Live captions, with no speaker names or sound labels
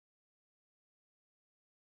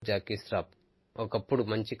Jackie Shroff ఒకప్పుడు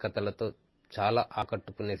మంచి కథలతో చాలా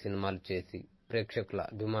ఆకట్టుకునే సినిమాలు చేసి ప్రేక్షకుల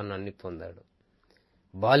అభిమానాన్ని పొందాడు.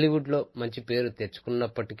 బాలీవుడ్లో మంచి పేరు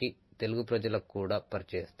తెచ్చుకున్నప్పటికీ తెలుగు ప్రజలకు కూడా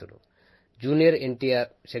పరిచయస్తుడు. జూనియర్ ఎన్టీఆర్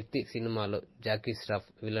 'శక్తి' సినిమాలో జాకీ ష్రాఫ్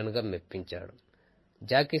విలన్గా మెప్పించాడు.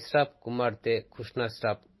 జాకీ ష్రాఫ్ కుమార్తె కృష్ణ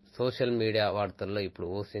ష్రాఫ్ సోషల్ మీడియా వార్తల్లో ఇప్పుడు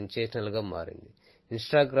ఓ సెన్సేషనల్గా మారింది.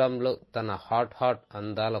 ఇన్స్టాగ్రామ్లో తన హాట్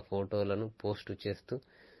అందాల ఫోటోలను పోస్టు చేస్తూ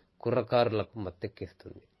కుర్రకారులకు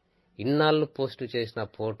మత్తెక్కిస్తుంది. ఇన్నాళ్లు పోస్టు చేసిన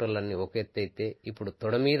ఫోటోలన్నీ ఒక ఎత్తైతే ఇప్పుడు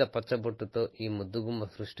తొడమీద పచ్చబొట్టుతో ఈ ముద్దుగుమ్మ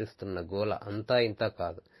సృష్టిస్తున్న గోల అంతా ఇంతా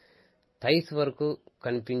కాదు. థైస్ వరకు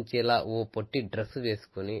కనిపించేలా ఓ పొట్టి డ్రెస్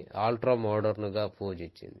వేసుకుని అల్ట్రా మోడర్న్గా పోజ్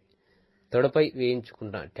ఇచ్చింది. తొడపై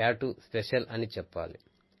వేయించుకున్న టాటూ స్పెషల్ అని చెప్పాలి.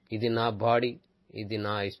 ఇది నా బాడీ, ఇది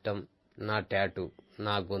నా ఇష్టం, నా టాటూ,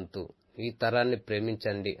 నా గొంతు, ఈ తరాన్ని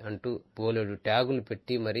ప్రేమించండి అంటూ బోలెడు ట్యాగులు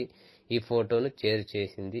పెట్టి మరీ ఈ ఫోటోను షేర్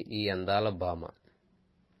చేసింది ఈ అందాల భామ.